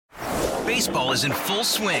Baseball is in full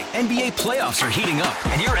swing. NBA playoffs are heating up,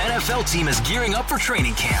 and your NFL team is gearing up for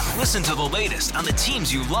training camp. Listen to the latest on the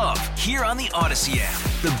teams you love here on the Odyssey app.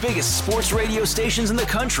 The biggest sports radio stations in the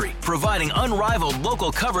country, providing unrivaled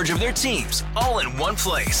local coverage of their teams, all in one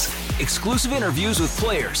place. Exclusive interviews with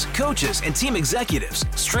players, coaches, and team executives,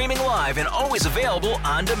 streaming live and always available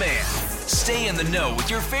on demand. Stay in the know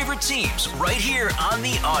with your favorite teams right here on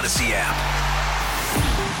the Odyssey app.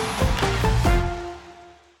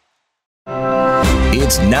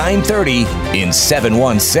 It's 930 in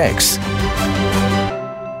 716.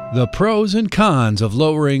 The pros and cons of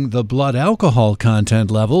lowering the blood alcohol content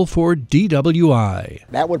level for DWI.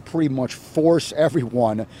 That would pretty much force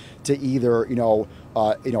everyone to either,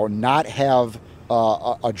 not have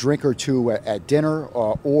a drink or two at dinner,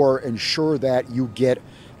 or ensure that you get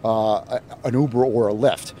an Uber or a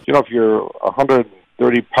Lyft. If you're a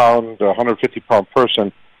 130-pound, 150-pound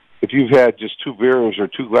person, if you've had just 2 beers or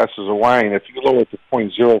 2 glasses of wine, if you lower it to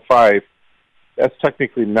 0.05, that's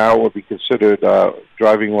technically now would be considered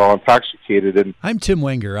driving while intoxicated. And I'm Tim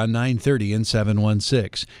Wenger on 930 in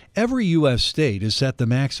 716. Every U.S. state has set the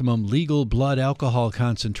maximum legal blood alcohol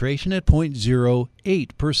concentration at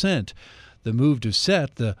 0.08%. The move to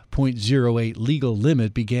set the 0.08 legal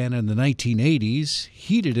limit began in the 1980s,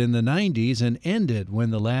 heated in the 90s, and ended when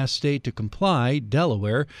the last state to comply,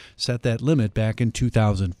 Delaware, set that limit back in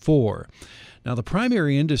 2004. Now, the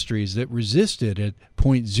primary industries that resisted at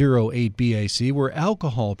 0.08 BAC were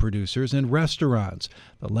alcohol producers and restaurants,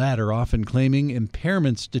 the latter often claiming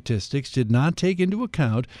impairment statistics did not take into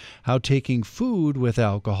account how taking food with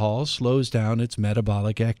alcohol slows down its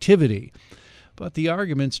metabolic activity. But the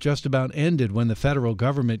arguments just about ended when the federal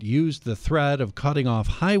government used the threat of cutting off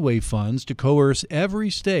highway funds to coerce every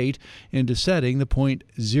state into setting the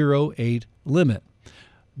 0.08 limit.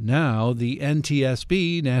 Now, the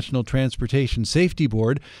NTSB, National Transportation Safety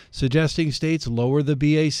Board, suggesting states lower the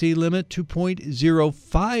BAC limit to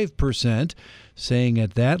 0.05%, saying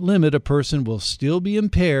at that limit a person will still be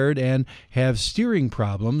impaired and have steering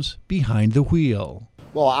problems behind the wheel.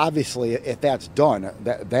 Well, obviously, if that's done,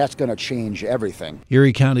 that's going to change everything.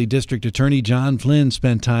 Erie County District Attorney John Flynn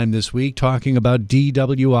spent time this week talking about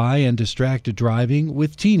DWI and distracted driving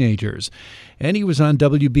with teenagers. And he was on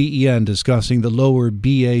WBEN discussing the lower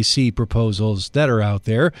BAC proposals that are out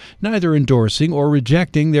there, neither endorsing or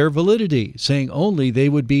rejecting their validity, saying only they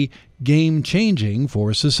would be game-changing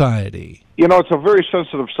for society. It's a very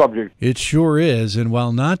sensitive subject. It sure is, and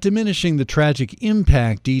while not diminishing the tragic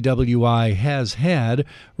impact DWI has had,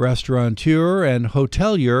 restaurateur and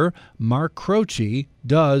hotelier Mark Croce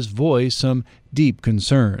does voice some deep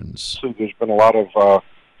concerns. There's been a lot of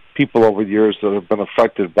people over the years that have been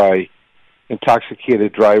affected by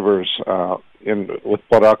intoxicated drivers with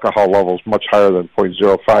blood alcohol levels much higher than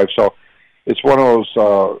 0.05. So it's one of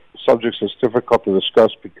those subjects that's difficult to discuss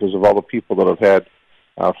because of all the people that have had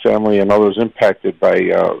family and others impacted by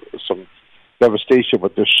some devastation.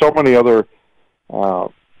 But there's so many other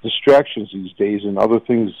distractions these days and other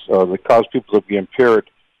things that cause people to be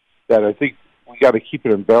impaired that I think we got to keep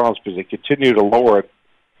it in balance because they continue to lower it.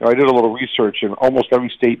 I did a little research in almost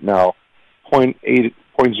every state now. 0.08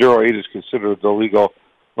 is considered the legal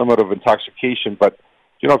limit of intoxication. But,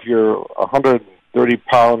 if you're a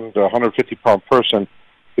 130-pound, 150-pound person,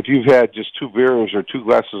 if you've had just 2 beers or 2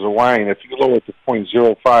 glasses of wine, if you lower it to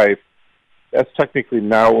 0.05, that's technically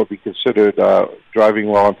now would be considered driving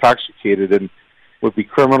while intoxicated and would be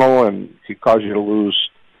criminal and could cause you to lose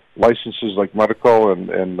licenses like medical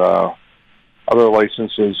and other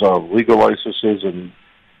licenses, legal licenses, and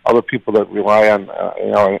other people that rely on,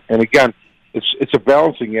 And again, it's a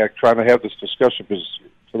balancing act trying to have this discussion because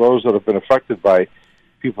for those that have been affected by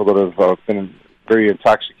people that have been very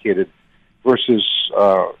intoxicated versus,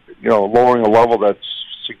 lowering a level that's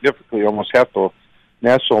significantly almost half the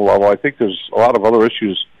national level. I think there's a lot of other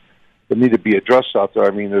issues that need to be addressed out there.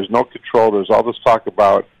 I mean, there's no control. There's all this talk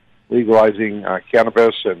about legalizing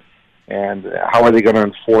cannabis and how are they going to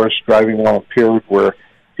enforce driving while impaired where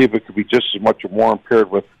people could be just as much or more impaired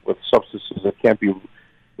with substances that can't be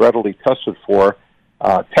readily tested for.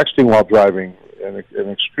 Texting while driving, an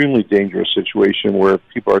extremely dangerous situation where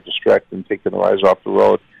people are distracted and taking their eyes off the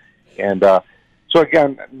road. And so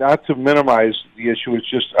again, not to minimize the issue, it's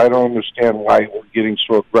just I don't understand why we're getting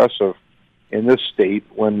so aggressive in this state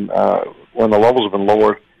when the levels have been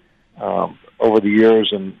lowered over the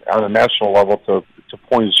years and on a national level to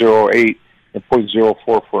 0.08 and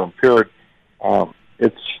 0.04 for impaired.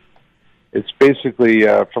 It's basically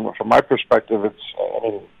from my perspective, it's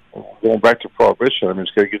going back to prohibition. I mean,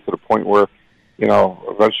 it's going to get to the point where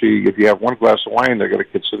eventually, if you have 1 glass of wine, they're going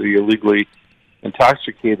to consider you legally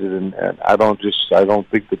intoxicated, and I don't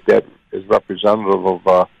think that is representative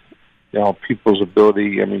of people's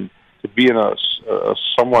ability. I mean, to be in a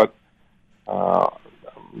somewhat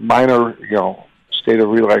minor state of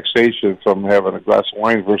relaxation from having a glass of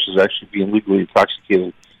wine versus actually being legally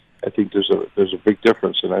intoxicated, I think there's a big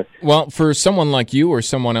difference. Well, for someone like you or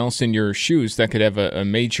someone else in your shoes, that could have a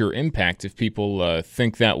major impact if people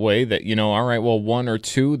think that way. That all right, well, one or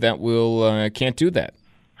two that will can't do that.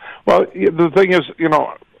 Well, the thing is,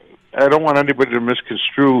 I don't want anybody to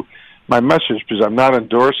misconstrue my message, because I'm not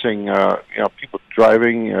endorsing people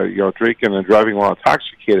driving, drinking and driving while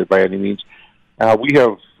intoxicated by any means. We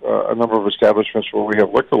have a number of establishments where we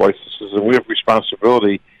have liquor licenses, and we have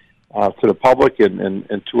responsibility to the public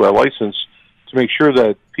and to our license to make sure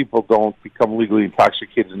that people don't become legally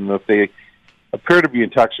intoxicated, and if they appear to be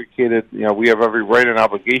intoxicated, we have every right and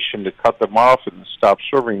obligation to cut them off and stop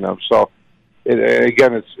serving them. So,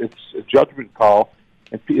 it's a judgment call,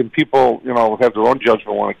 and people have their own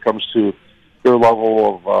judgment when it comes to their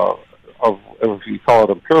level of if you call it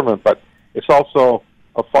impairment, but it's also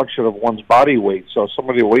a function of one's body weight. So if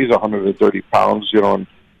somebody weighs 130 pounds, and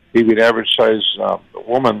maybe an average size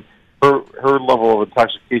woman, her level of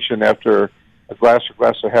intoxication after a glass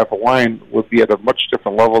or half of wine would be at a much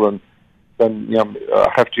different level than a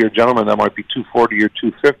heftier gentleman that might be 240 or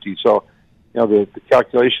 250. So, the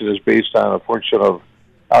calculation is based on a function of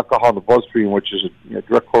alcohol in the bloodstream, which is a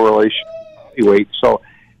direct correlation to body weight. So,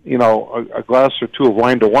 a glass or two of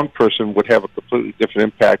wine to one person would have a completely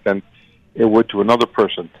different impact than it would to another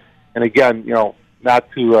person. And again, not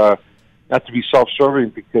to be self-serving,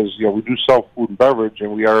 because we do sell food and beverage,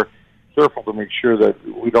 and we are careful to make sure that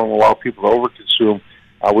we don't allow people to overconsume.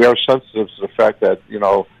 We are sensitive to the fact that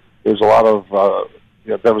there's a lot of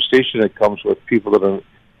devastation that comes with people that are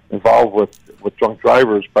involved with drunk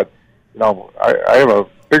drivers. But I have a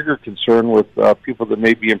bigger concern with people that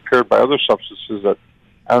may be impaired by other substances that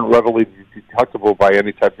aren't readily detectable by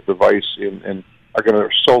any type of device, and are going to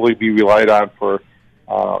solely be relied on for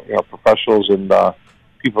professionals and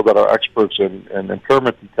people that are experts in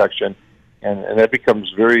impairment detection, and that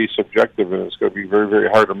becomes very subjective, and it's going to be very, very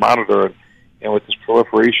hard to monitor. And with this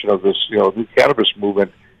proliferation of this new cannabis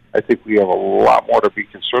movement, I think we have a lot more to be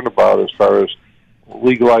concerned about as far as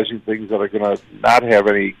legalizing things that are going to not have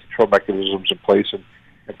any control mechanisms in place, and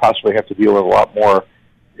possibly have to deal with a lot more,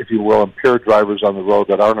 if you will, impaired drivers on the road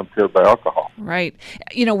that aren't impaired by alcohol. Right.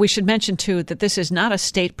 We should mention, too, that this is not a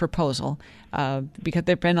state proposal, because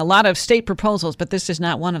there have been a lot of state proposals, but this is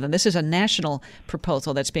not one of them. This is a national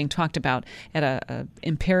proposal that's being talked about at a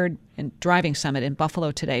impaired and driving summit in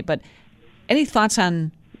Buffalo today. But any thoughts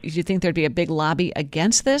on, do you think there'd be a big lobby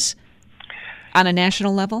against this on a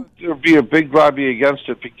national level? There would be a big lobby against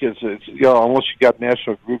it, because it's, unless you got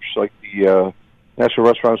national groups like the National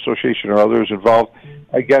Restaurant Association or others involved,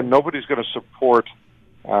 again, nobody's going to support.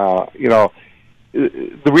 The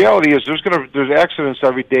reality is there's accidents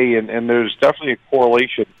every day, and there's definitely a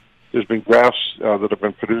correlation. There's been graphs that have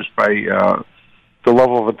been produced by the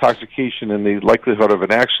level of intoxication and the likelihood of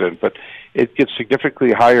an accident, but it gets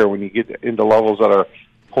significantly higher when you get into levels that are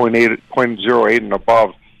 0.08 and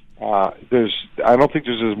above. I don't think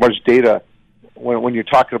there's as much data when you're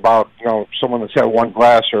talking about someone that's had one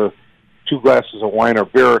glass or two glasses of wine or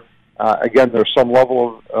beer. Again, there's some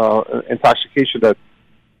level of intoxication at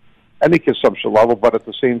any consumption level, but at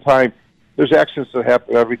the same time, there's accidents that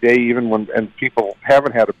happen every day, even when people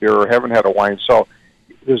haven't had a beer or haven't had a wine. So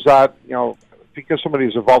there's not, because somebody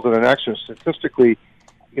is involved in an accident, statistically,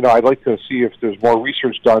 I'd like to see if there's more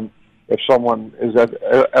research done. If someone is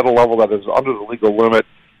at a level that is under the legal limit,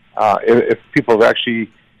 if people have actually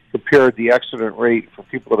compared the accident rate for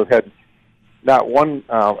people that have had not one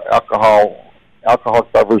alcoholic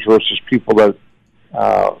beverage versus people that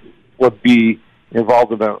would be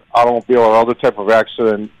involved in an automobile or other type of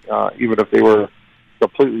accident, even if they were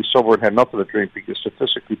completely sober and had nothing to drink, because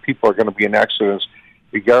statistically people are going to be in accidents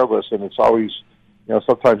regardless, and it's always,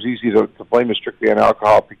 sometimes easy to blame it strictly on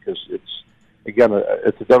alcohol, because it's, again,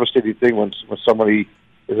 it's a devastating thing when somebody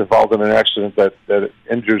is involved in an accident that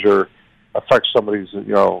injures or affects somebody's,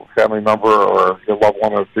 family member or loved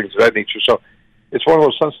one or things of that nature. So it's one of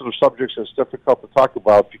those sensitive subjects that's difficult to talk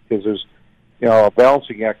about, because there's, a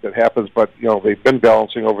balancing act that happens, but, they've been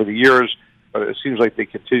balancing over the years, but it seems like they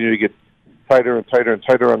continue to get tighter and tighter and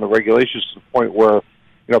tighter on the regulations, to the point where,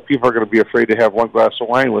 people are going to be afraid to have one glass of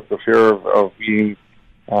wine with the fear of being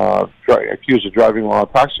accused of driving while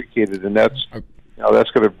intoxicated, and that's going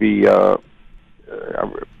to be a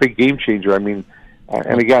big game changer. I mean,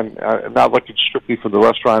 and again, not looking strictly for the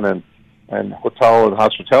restaurant and hotel and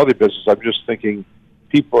hospitality business. I'm just thinking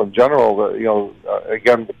people in general,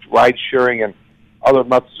 again, with ride sharing and other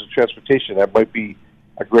methods of transportation that might be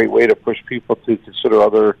a great way to push people to consider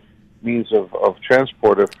other means of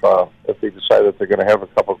transport if they decide that they're going to have a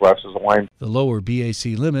couple glasses of wine. The lower BAC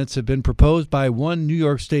limits have been proposed by one New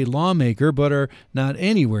York State lawmaker but are not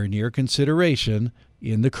anywhere near consideration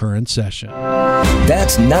in the current session.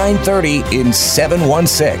 That's 930 in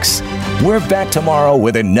 716. We're back tomorrow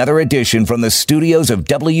with another edition from the studios of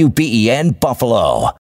WBEN Buffalo.